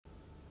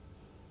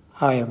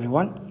Hi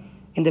everyone.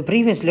 In the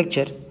previous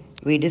lecture,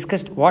 we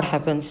discussed what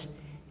happens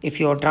if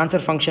your transfer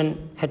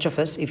function h of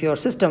s, if your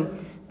system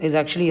is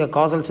actually a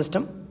causal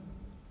system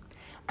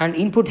and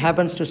input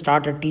happens to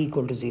start at t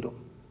equal to 0.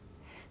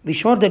 We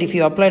showed that if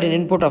you applied an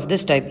input of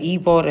this type e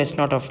power s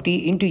naught of t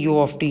into u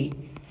of t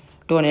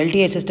to an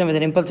LTI system with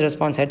an impulse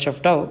response h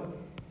of tau,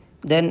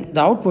 then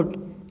the output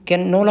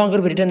can no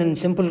longer be written in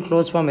simple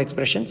closed form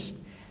expressions,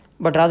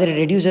 but rather it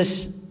reduces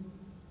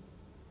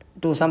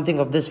to something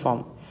of this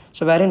form.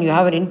 So wherein you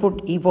have an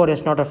input e power s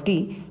naught of t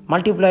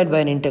multiplied by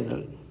an integral.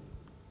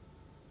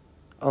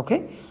 Okay,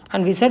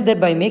 and we said that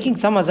by making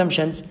some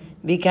assumptions,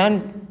 we can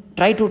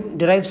try to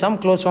derive some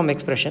closed form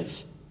expressions.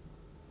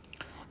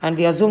 And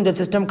we assume the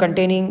system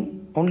containing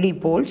only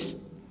poles,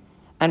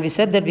 and we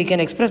said that we can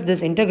express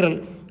this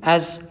integral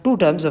as two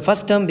terms, the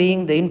first term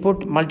being the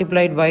input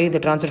multiplied by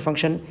the transfer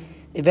function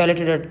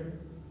evaluated at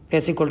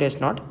s equal to s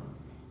naught.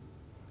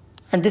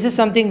 And this is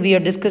something we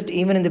had discussed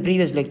even in the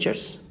previous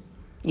lectures,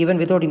 even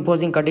without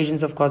imposing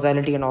conditions of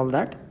causality and all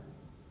that.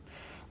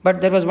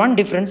 But there was one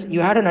difference. You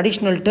had an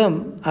additional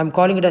term, I am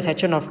calling it as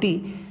h1 of t,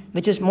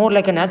 which is more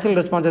like a natural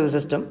response of the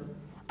system,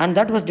 and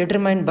that was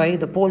determined by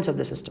the poles of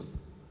the system.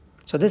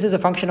 So this is a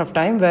function of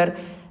time where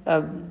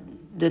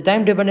the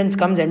time dependence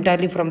comes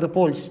entirely from the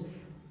poles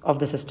of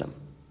the system.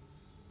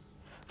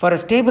 For a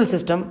stable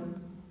system,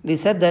 we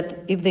said that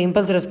if the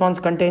impulse response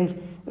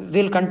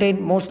will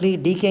contain mostly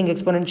decaying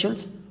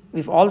exponentials,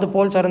 if all the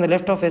poles are on the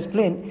left of S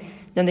plane,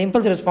 then the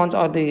impulse response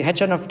or the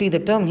h1 of t, the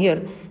term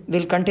here,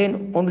 will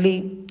contain only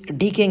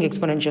decaying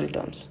exponential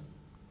terms.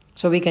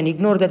 So we can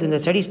ignore that in the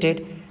steady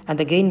state and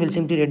the gain will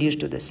simply reduce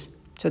to this.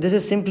 So this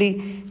is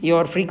simply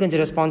your frequency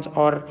response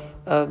or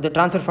the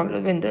transfer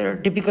function, the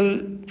typical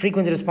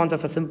frequency response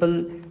of a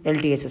simple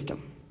LTI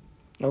system.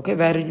 Okay,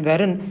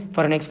 wherein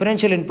for an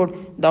exponential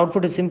input, the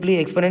output is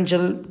simply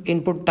exponential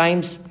input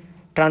times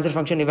transfer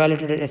function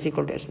evaluated at s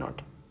equal to s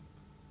naught.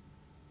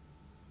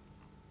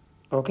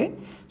 Okay,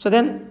 so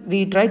then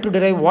we try to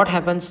derive what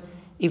happens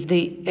if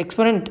the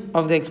exponent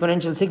of the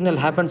exponential signal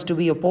happens to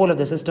be a pole of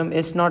the system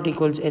s naught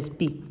equals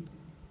sp.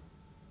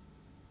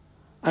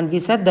 And we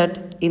said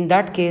that in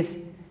that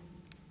case,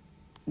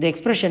 the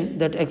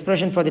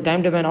expression for the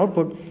time domain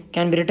output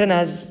can be written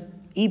as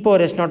e power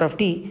s naught of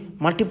t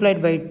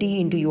multiplied by t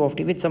into u of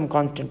t with some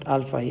constant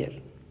alpha here.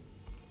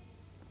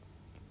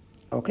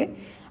 Okay,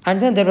 and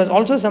then there was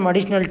also some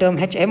additional term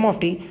hm of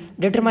t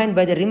determined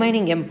by the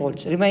remaining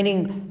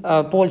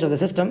poles of the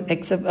system,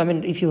 except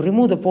if you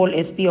remove the pole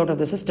sp out of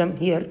the system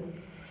here,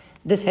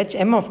 this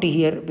hm of t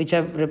here, which I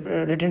have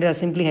written as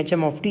simply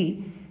hm of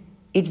t,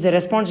 it's the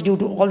response due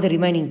to all the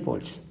remaining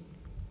poles.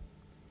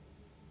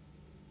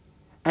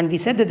 And we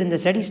said that in the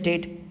steady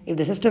state, if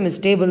the system is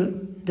stable,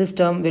 this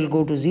term will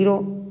go to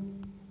 0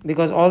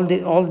 because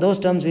all those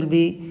terms will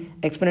be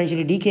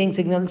exponentially decaying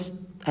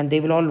signals and they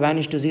will all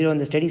vanish to 0 in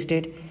the steady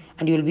state,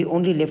 and you will be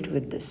only left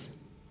with this.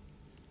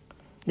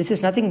 This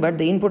is nothing but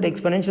the input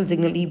exponential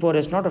signal e power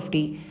s naught of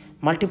t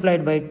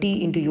multiplied by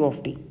t into u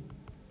of t.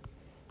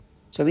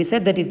 So we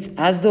said that it's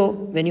as though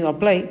when you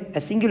apply a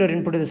singular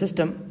input to the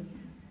system,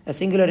 a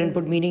singular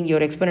input meaning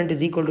your exponent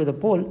is equal to the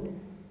pole,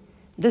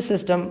 this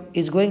system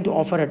is going to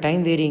offer a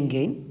time varying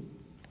gain,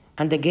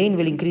 and the gain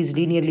will increase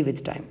linearly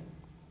with time.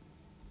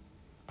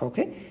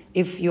 Okay,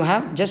 if you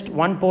have just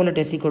one pole at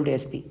s equal to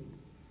sp,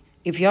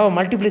 if you have a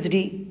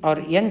multiplicity or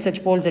n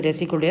such poles at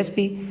s equal to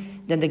sp,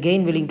 then the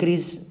gain will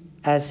increase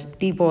as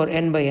t power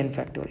n by n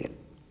factorial.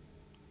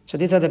 So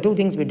these are the two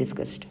things we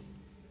discussed.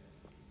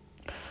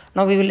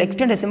 Now we will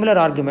extend a similar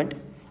argument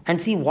and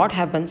see what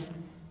happens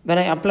when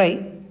I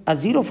apply a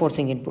zero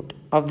forcing input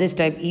of this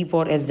type e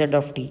power sz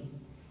of t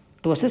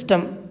to a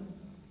system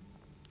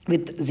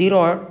with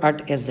 0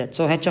 at sz.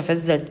 So h of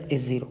sz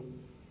is 0.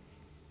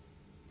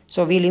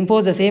 So we will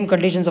impose the same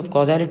conditions of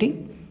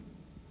causality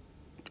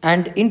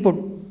and input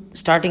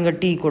starting at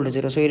t equal to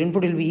 0. So your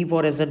input will be e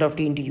power sz of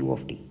t into u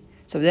of t.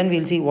 So then we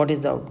will see what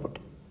is the output.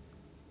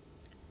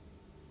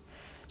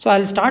 So I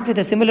will start with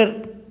a similar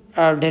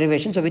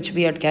derivation, so which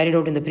we had carried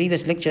out in the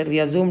previous lecture. We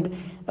assumed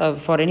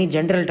for any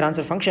general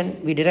transfer function,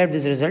 we derived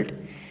this result.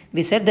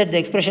 We said that the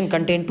expression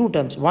contained two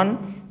terms.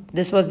 One,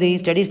 this was the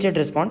steady state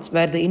response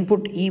where the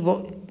input e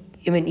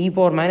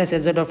power minus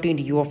sz of t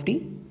into u of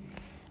t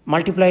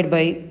multiplied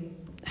by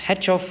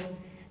h of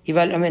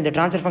the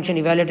transfer function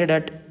evaluated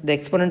at the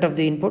exponent of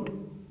the input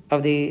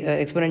of the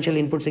exponential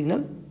input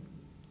signal,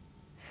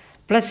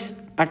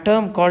 plus a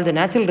term called the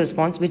natural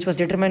response, which was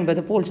determined by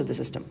the poles of the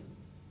system.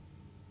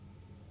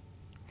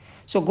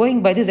 So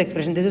going by this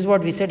expression, this is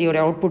what we said your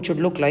output should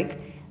look like.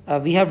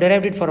 We have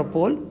derived it for a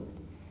pole,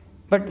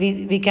 but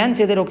we can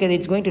say that okay,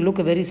 it's going to look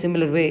in a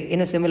similar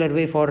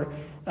way for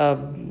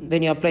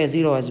when you apply a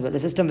 0 as well, a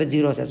system with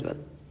zeros as well.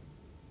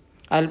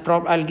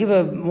 I'll give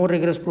a more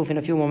rigorous proof in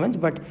a few moments,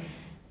 but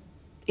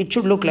it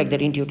should look like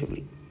that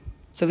intuitively.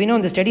 So we know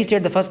in the steady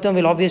state the first term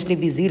will obviously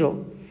be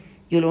 0.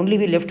 You will only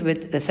be left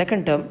with the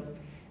second term,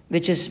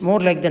 which is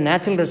more like the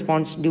natural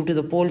response due to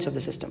the poles of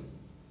the system.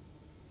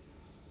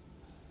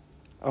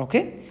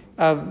 Okay,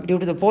 due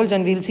to the poles,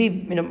 and we'll see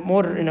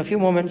more in a few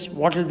moments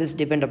what will this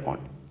depend upon.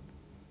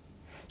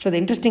 So the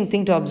interesting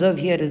thing to observe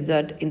here is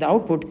that in the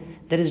output,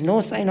 there is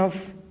no sign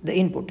of the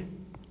input,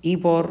 e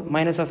power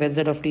minus of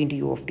sz of t into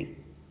u of t.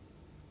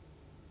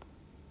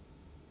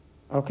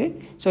 Okay.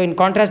 So in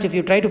contrast, if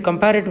you try to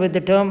compare it with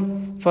the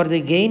term for the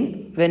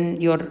gain, when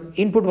your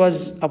input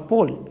was a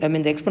pole, I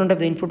mean the exponent of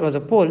the input was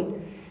a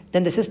pole,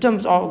 then the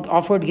system's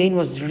offered gain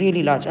was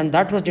really large, and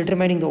that was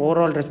determining the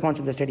overall response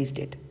in the steady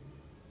state.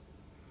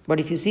 But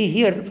if you see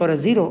here, for a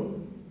 0,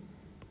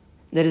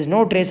 there is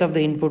no trace of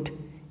the input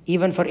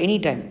even for any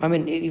time. I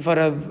mean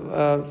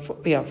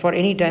for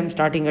any time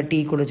starting at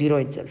t equal to 0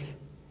 itself.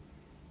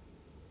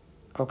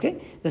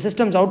 Okay. The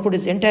system's output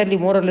is entirely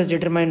more or less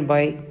determined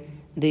by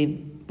the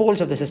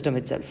poles of the system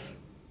itself.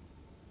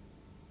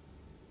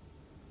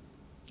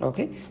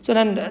 Okay. So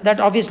then that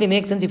obviously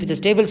makes sense. If it's a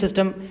stable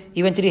system,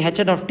 eventually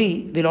hn of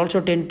t will also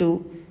tend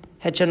to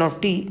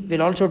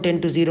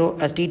 0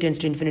 as t tends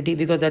to infinity,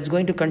 because that's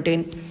going to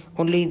contain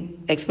only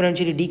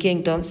exponentially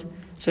decaying terms.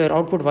 So your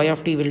output y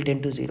of t will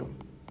tend to 0.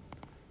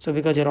 So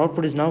because your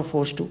output is now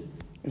forced to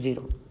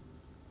 0.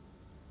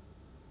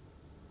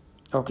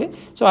 Okay.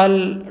 So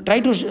I'll try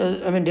to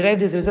derive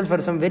this result for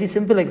some very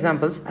simple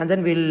examples, and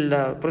then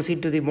we'll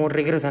proceed to the more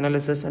rigorous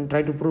analysis and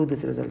try to prove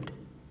this result.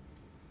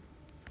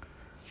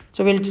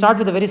 So we'll start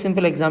with a very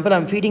simple example.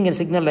 I'm feeding a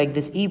signal like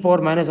this, e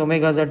power minus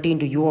omega z t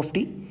into u of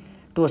t,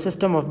 to a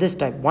system of this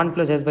type, 1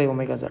 plus s by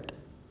omega z.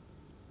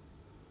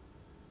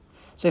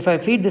 So if I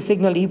feed the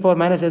signal e power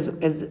minus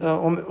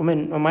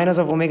minus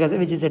of omega z,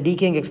 which is a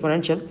decaying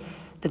exponential,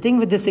 the thing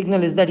with this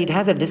signal is that it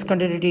has a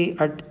discontinuity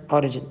at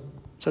origin.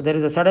 So there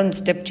is a sudden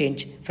step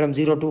change from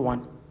 0 to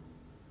 1.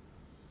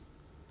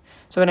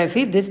 So when I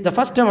feed this, the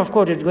first term, of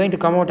course, is going to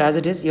come out as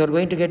it is. You are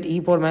going to get e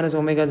power minus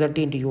omega z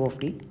t into u of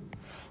t.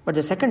 But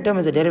the second term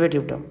is a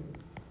derivative term,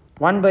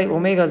 1 by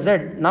omega z.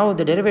 Now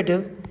the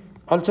derivative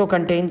also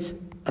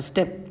contains a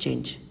step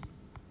change,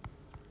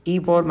 e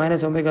power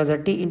minus omega z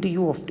t into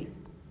u of t.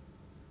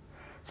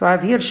 So I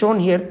have here shown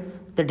here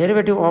the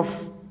derivative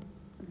of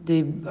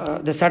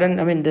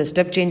the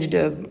step changed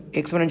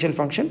exponential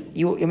function,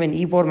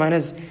 e power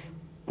minus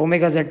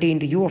omega z t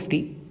into u of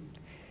t.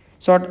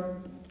 So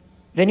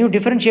when you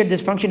differentiate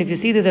this function, if you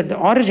see this at the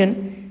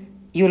origin,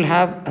 you will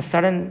have a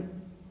sudden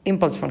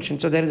impulse function.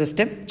 So there is a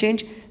step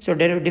change. So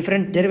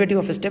different derivative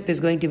of a step is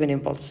going to be an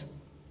impulse.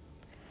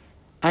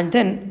 And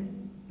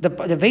then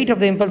the weight of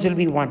the impulse will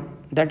be 1.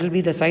 That will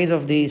be the size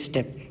of the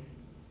step.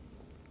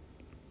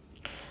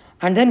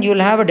 And then you will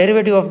have a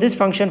derivative of this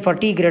function for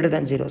t greater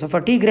than 0. So for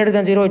t greater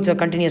than 0, it's a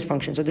continuous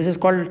function. So this is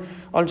called,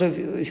 also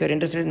if you're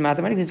interested in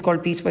mathematics, it's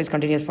called piecewise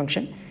continuous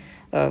function.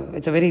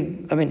 It's a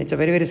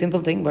very simple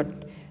thing, but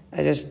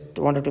I just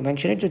wanted to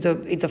mention it.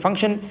 So it's a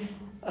function.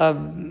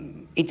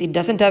 It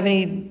doesn't have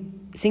any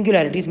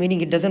singularities, meaning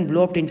it doesn't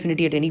blow up to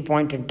infinity at any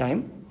point in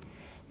time,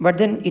 but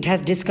then it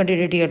has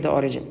discontinuity at the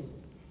origin.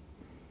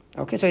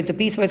 Okay, so it's a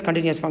piecewise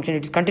continuous function.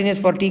 It's continuous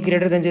for t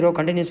greater than 0,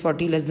 continuous for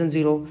t less than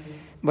 0,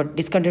 but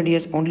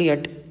discontinuous only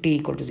at t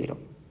equal to 0.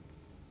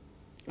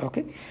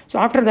 Okay, so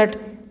after that,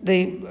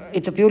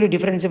 it's a purely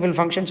differentiable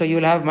function. So you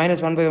will have minus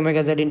 1 by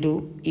omega z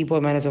into e power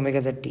minus omega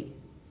z t.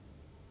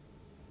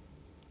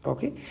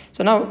 Okay,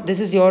 so now this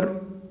is your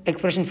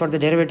expression for the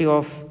derivative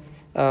of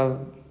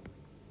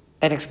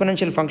an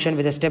exponential function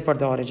with a step at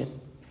the origin.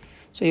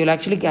 So you will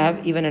actually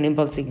have even an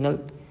impulse signal,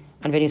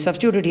 and when you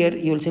substitute it here,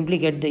 you will simply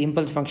get the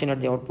impulse function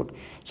at the output.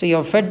 So you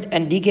have fed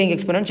an decaying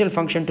exponential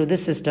function to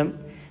this system,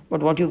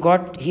 but what you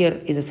got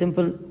here is a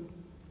simple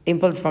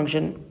impulse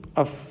function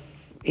of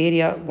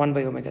area 1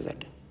 by omega z.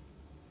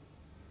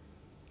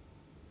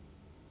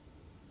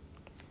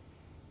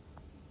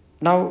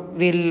 Now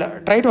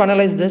we'll try to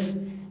analyze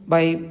this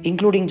by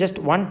including just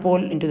one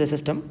pole into the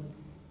system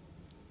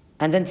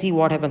and then see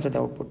what happens at the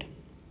output.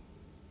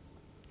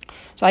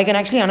 So I can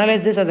actually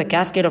analyze this as a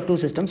cascade of two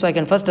systems. So I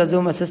can first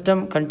assume a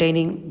system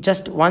containing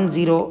just 1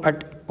 0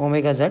 at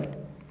omega z.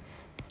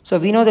 So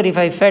we know that if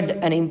I fed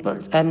an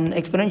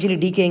exponentially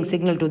decaying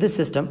signal to this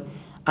system,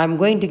 I'm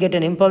going to get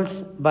an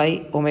impulse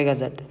by omega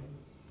z.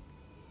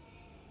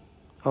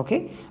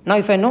 Okay. Now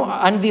if I know,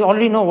 and we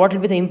already know what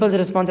will be the impulse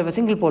response of a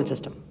single pole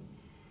system.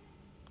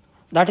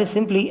 That is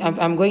simply,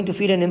 I'm going to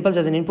feed an impulse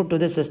as an input to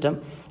this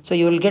system. So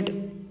you will get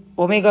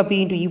omega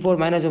p into e power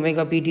minus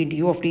omega p t into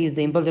u of t is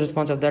the impulse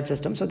response of that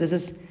system. So this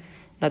is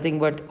nothing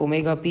but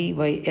omega p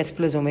by s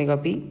plus omega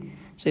p.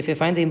 So if I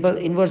find the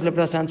inverse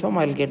Laplace transform,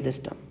 I will get this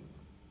term.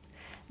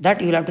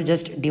 That you will have to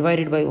just divide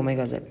it by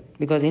omega z,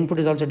 because input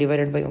is also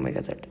divided by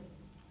omega z.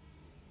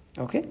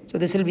 Okay, so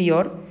this will be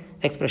your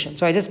expression.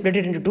 So I just split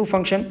it into two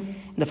functions.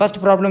 In the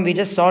first problem, we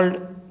just solved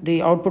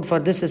the output for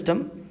this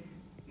system.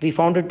 We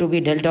found it to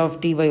be delta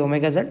of t by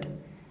omega z,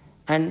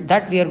 and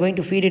that we are going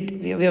to feed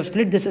it. We have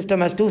split the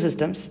system as two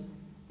systems.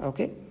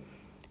 Okay,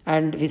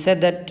 and we said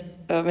that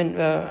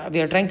we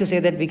are trying to say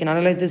that we can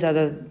analyze this as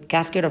a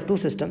cascade of two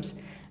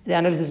systems. The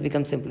analysis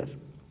becomes simpler.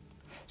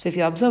 So if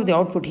you observe the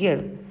output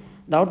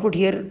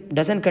here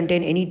doesn't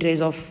contain any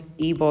trace of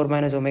e power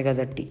minus omega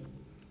z t.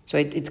 So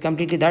it's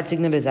completely, that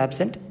signal is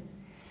absent,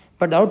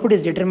 but the output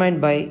is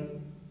determined by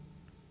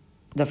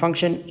the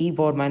function e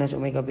power minus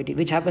omega pt,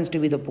 which happens to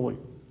be the pole.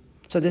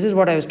 So this is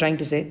what I was trying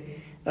to say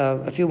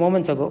a few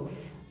moments ago.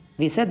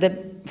 We said that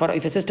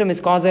if a system is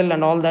causal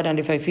and all that, and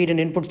if I feed an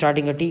input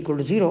starting at t equal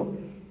to 0,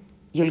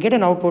 you'll get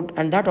an output,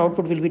 and that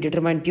output will be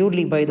determined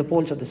purely by the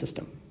poles of the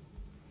system.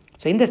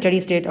 So in the steady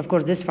state, of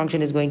course, this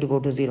function is going to go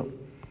to 0.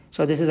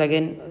 So this is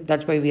again,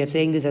 that's why we are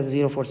saying this as a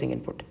zero forcing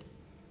input.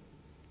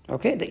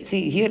 Okay,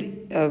 see here,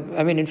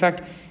 in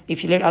fact,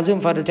 if you assume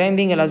for the time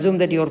being, I'll assume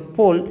that your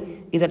pole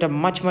is at a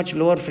much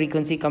lower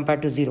frequency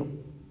compared to 0.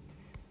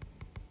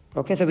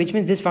 Okay, so which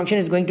means this function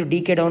is going to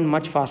decay down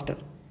much faster.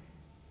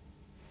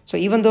 So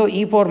even though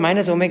e power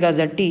minus omega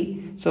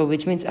zt, so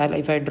which means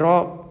if I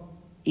draw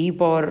e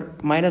power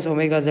minus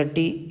omega zt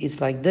is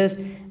like this,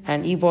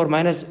 and e power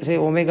minus say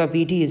omega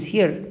pt is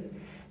here,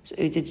 so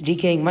it's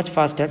decaying much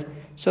faster.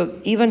 So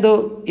even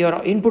though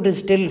your input is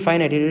still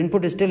finite, your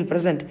input is still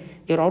present,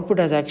 your output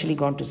has actually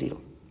gone to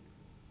 0.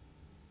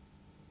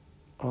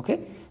 Okay,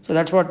 so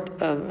that's what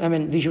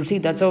we should see.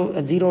 That's how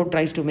a 0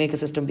 tries to make a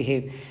system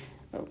behave.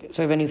 Okay,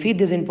 so when you feed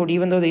this input,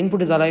 even though the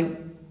input is alive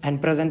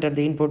and present at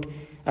the input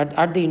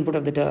at the input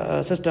of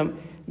the system,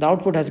 the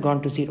output has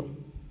gone to 0.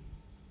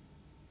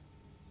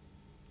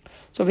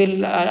 So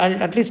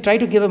I'll at least try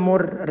to give a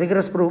more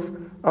rigorous proof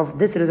of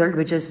this result,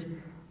 which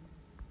is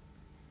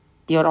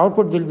your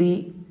output will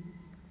be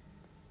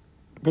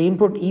the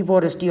input e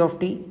power st of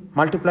t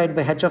multiplied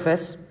by h of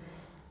s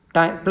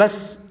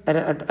plus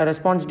a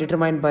response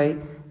determined by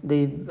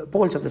the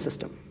poles of the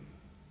system.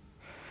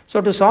 So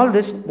to solve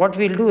this, what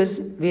we'll do is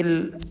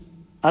we'll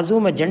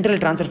assume a general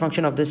transfer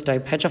function of this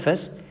type. H of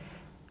s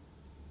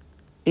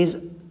is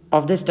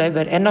of this type,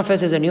 where n of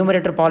s is a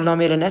numerator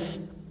polynomial in s,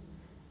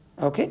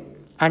 okay,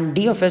 and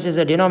d of s is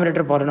a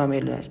denominator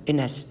polynomial in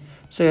s.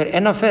 So your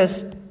n of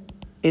s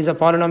is a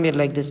polynomial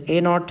like this: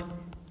 a naught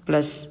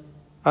plus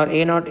or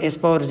a naught s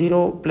power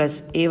 0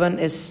 plus a1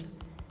 s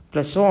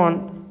plus so on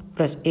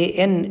plus a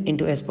n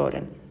into s power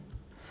n.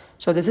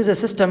 So this is a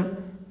system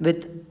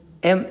with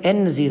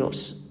n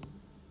zeros.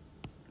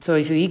 So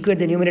if you equate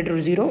the numerator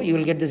to 0, you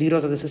will get the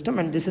zeros of the system,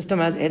 and this system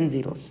has n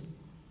zeros.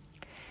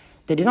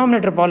 The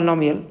denominator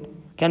polynomial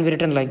can be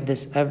written like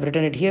this. I have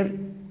written it here.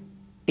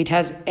 It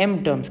has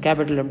m terms,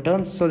 capital M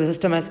terms, so the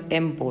system has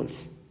m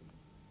poles.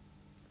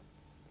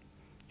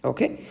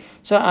 Okay,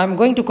 so I'm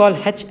going to call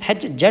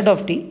hz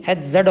of t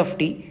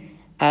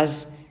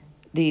as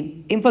the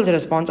impulse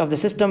response of the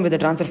system with the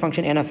transfer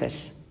function n of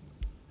s,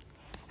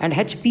 and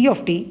hp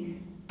of t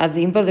as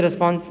the impulse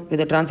response with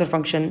the transfer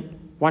function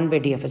 1 by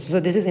d of s. So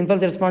this is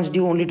impulse response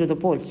due only to the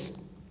poles.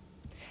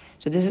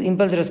 So this is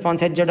impulse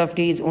response hz of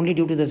t is only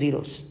due to the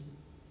zeros.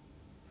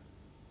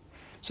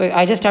 So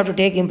I just have to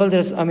take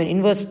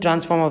inverse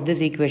transform of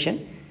this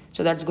equation.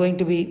 So that's going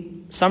to be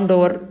summed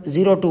over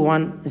 0 to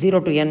 1, 0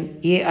 to n,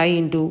 ai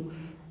into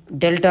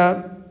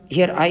delta,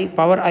 here I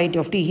power I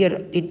of t,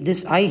 here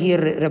this I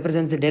here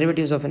represents the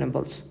derivatives of an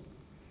impulse.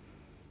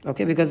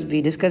 Okay, because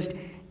we discussed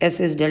s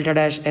is delta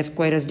dash, s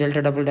square is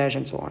delta double dash,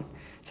 and so on.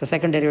 So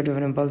second derivative of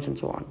an impulse and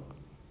so on.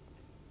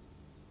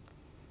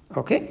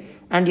 Okay,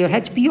 and your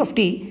hp of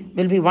t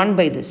will be 1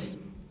 by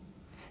this.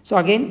 So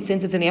again,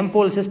 since it's an m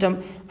pole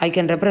system, I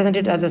can represent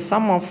it as a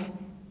sum of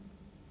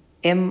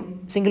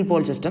m single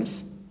pole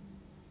systems.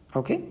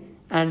 Okay,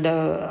 and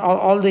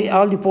all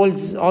the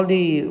poles, all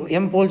the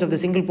m poles of the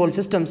single pole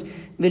systems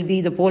will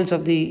be the poles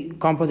of the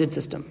composite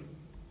system,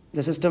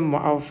 the system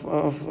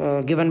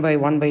of given by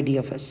 1 by d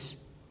of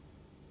s.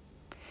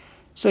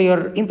 So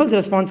your impulse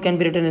response can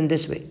be written in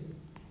this way.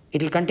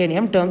 It will contain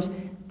m terms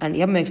and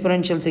m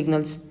exponential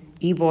signals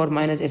e power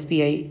minus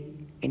spi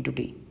into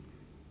t.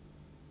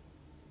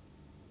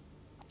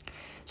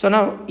 So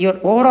now your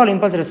overall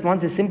impulse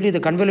response is simply the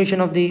convolution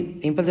of the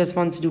impulse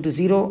response due to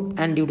 0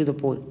 and due to the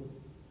pole.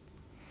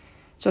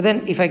 So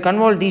then if I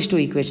convolve these two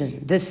equations,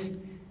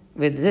 this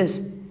with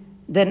this,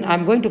 then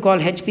I'm going to call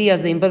hp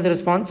as the impulse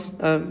response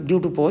due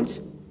to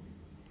poles.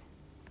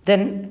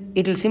 Then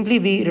it will simply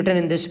be written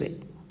in this way: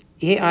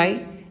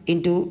 ai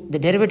into the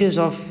derivatives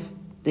of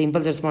the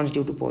impulse response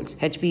due to poles,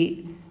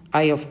 hp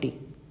I of t.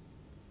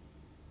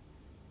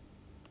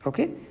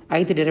 Okay,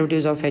 ith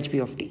derivatives of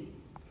hp of t.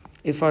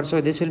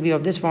 So this will be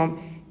of this form: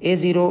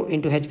 a0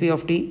 into hp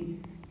of t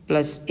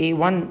plus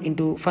a1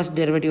 into first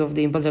derivative of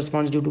the impulse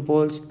response due to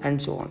poles,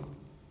 and so on.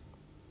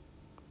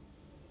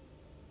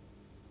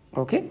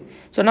 Okay,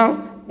 so now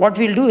what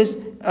we'll do is,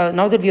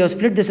 now that we have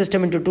split the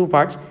system into two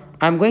parts,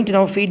 I'm going to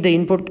now feed the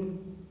input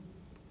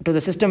to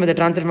the system with the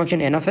transfer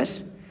function n of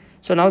s.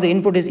 So now the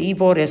input is e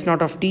power s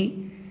naught of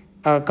t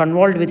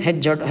convolved with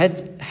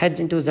h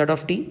into z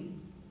of t.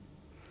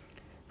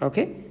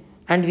 Okay,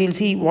 and we'll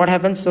see what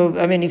happens. So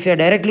if you are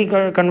directly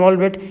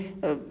convolved it,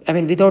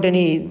 without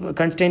any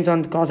constraints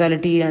on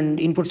causality and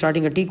input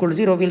starting at t equal to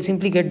 0, we'll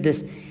simply get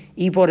this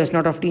e power s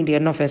naught of t into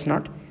n of s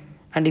naught,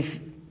 and if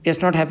s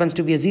naught happens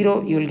to be a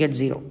 0, you will get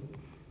 0.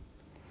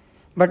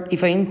 But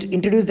if I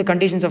introduce the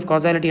conditions of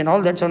causality and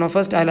all that, so now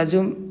first I'll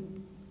assume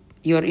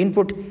your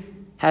input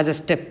has a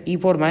step e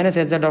power minus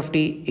sz of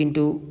t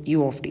into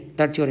u of t.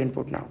 That's your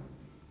input now.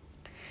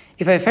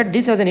 If I fed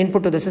this as an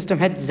input to the system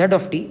hz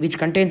of t, which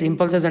contains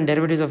impulses and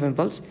derivatives of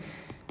impulse,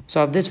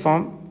 so of this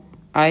form,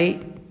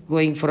 I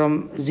going from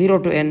 0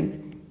 to n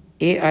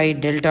ai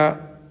delta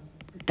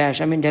dash,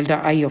 delta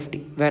I of t,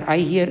 where I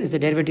here is the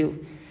derivative,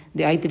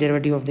 the ith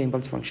derivative of the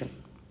impulse function.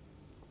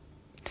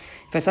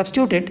 If I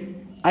substitute it,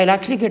 I'll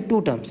actually get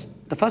two terms.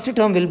 The first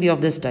term will be of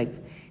this type,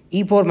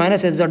 e power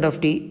minus sz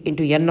of t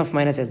into n of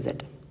minus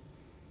sz.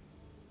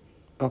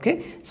 Okay,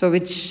 so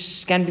which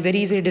can be very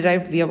easily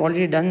derived. We have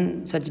already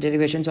done such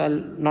derivation, so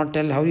I'll not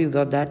tell how you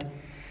got that.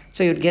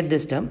 So you'd get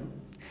this term.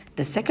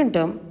 The second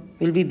term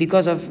will be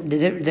because of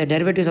the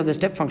derivatives of the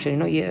step function.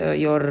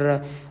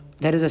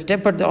 There is a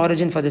step at the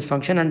origin for this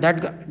function, and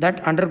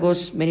that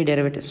undergoes many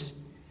derivatives.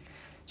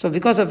 So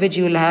because of which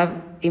you will have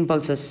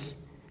impulses,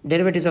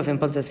 derivatives of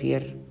impulses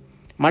here,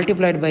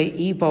 multiplied by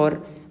e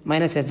power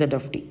minus sz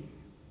of t.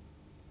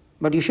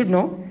 But you should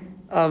know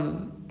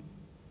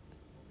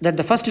that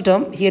the first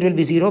term here will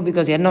be 0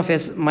 because n of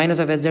s minus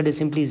of sz is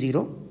simply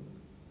 0.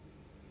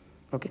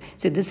 Okay,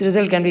 so this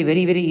result can be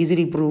very, very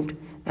easily proved.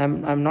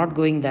 I'm not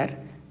going there,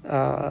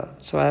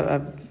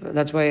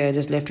 that's why I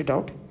just left it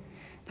out,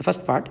 the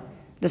first part.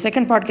 The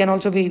second part can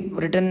also be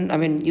written,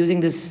 using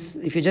this,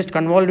 if you just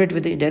convolve it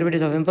with the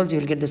derivatives of impulse, you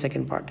will get the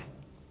second part.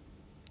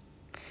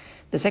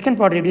 The second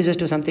part reduces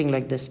to something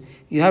like this.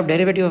 You have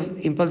derivative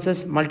of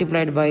impulses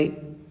multiplied by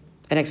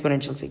an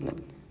exponential signal.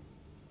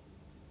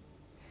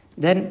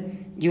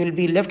 Then you will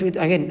be left with,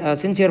 again,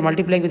 since you are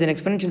multiplying with an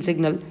exponential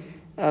signal,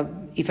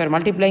 if you are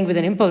multiplying with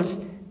an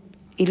impulse,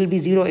 it will be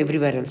 0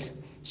 everywhere else.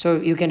 So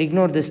you can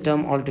ignore this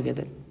term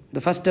altogether.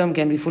 The first term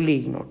can be fully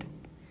ignored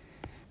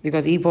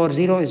because e power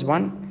 0 is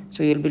 1,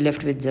 so you will be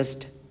left with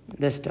just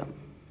this term.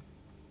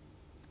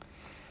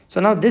 So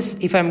now this,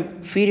 if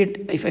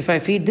I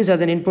feed this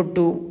as an input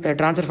to a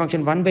transfer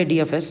function 1 by d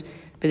of s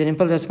with an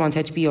impulse response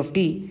hp of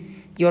t,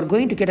 you are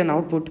going to get an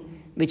output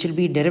which will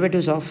be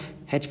derivatives of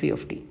hp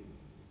of t.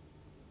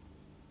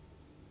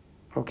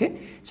 Okay,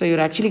 so you're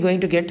actually going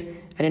to get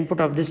an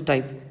input of this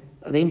type.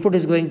 The input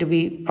is going to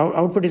be,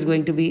 output is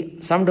going to be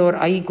summed over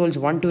I equals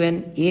 1 to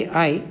n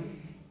ai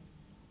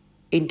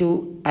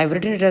into, I've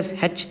written it as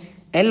h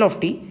L of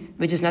t,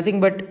 which is nothing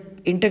but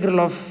integral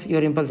of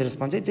your impulse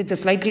response. It's a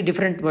slightly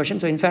different version.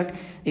 So in fact,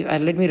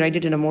 let me write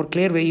it in a more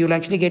clear way. You'll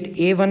actually get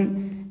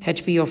a1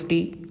 hp of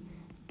t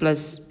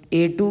plus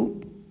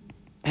a2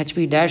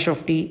 hp dash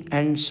of t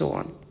and so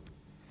on.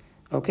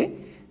 Okay,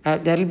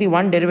 there will be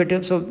one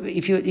derivative. So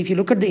if you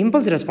look at the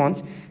impulse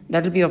response,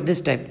 that will be of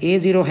this type,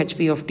 a0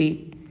 hp of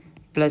t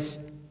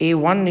plus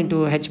a1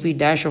 into hp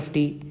dash of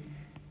t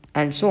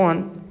and so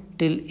on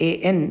till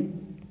an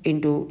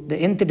into the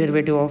nth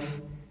derivative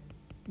of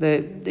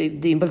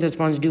the impulse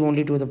response due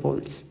only to the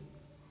poles.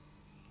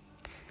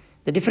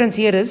 The difference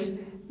here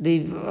is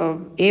the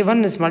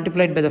a1 is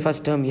multiplied by the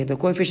first term here. The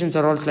coefficients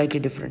are all slightly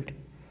different.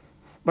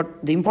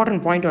 But the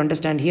important point to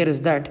understand here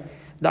is that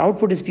the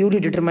output is purely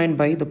determined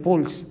by the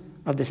poles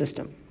of the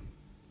system.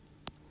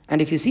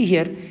 And if you see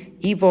here,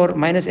 e power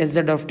minus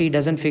sz of t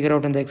doesn't figure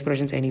out in the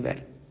expressions anywhere.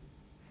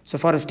 So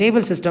for a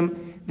stable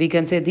system, we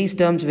can say these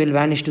terms will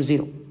vanish to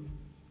 0.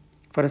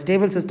 For a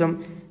stable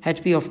system,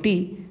 hp of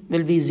t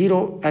will be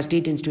 0 as t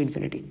tends to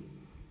infinity.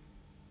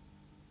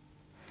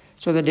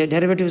 So the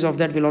derivatives of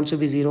that will also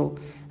be 0,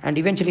 and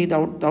eventually the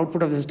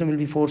output of the system will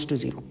be forced to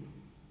 0.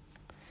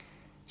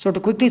 So to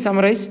quickly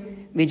summarize,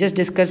 we just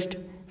discussed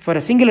for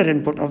a singular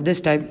input of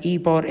this type e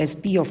power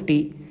sp of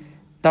t,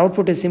 the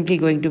output is simply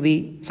going to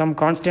be some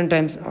constant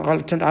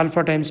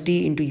alpha times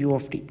t into u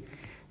of t,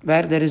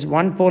 where there is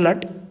one pole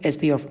at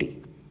sp of t.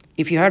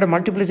 If you had a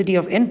multiplicity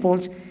of n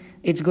poles,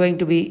 it's going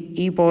to be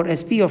e power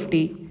sp of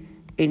t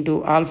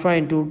into alpha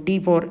into t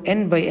power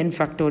n by n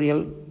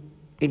factorial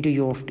into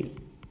u of t.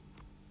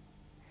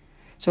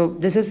 So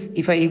this is,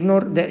 if I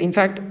ignore in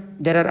fact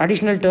there are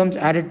additional terms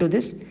added to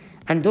this,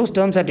 and those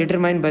terms are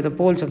determined by the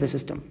poles of the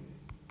system.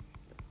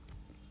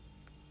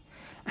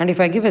 And if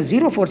I give a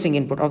zero forcing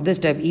input of this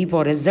type e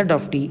power sz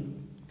of t,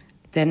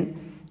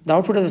 then the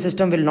output of the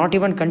system will not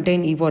even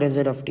contain e power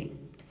sz of t.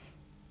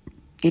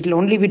 It will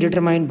only be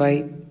determined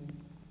by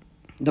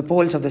the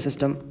poles of the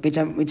system, which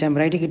I'm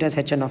writing it as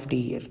hn of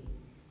t here.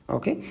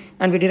 Okay,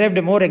 and we derived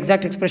a more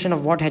exact expression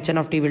of what hn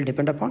of t will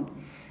depend upon.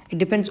 It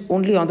depends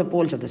only on the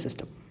poles of the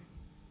system.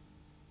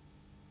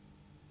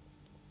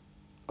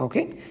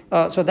 Okay,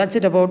 so that's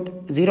it about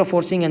zero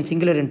forcing and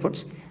singular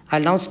inputs.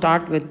 I'll now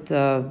start with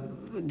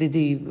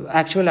the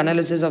actual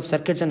analysis of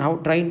circuits and how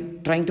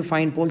trying to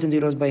find poles and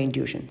zeros by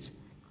intuitions.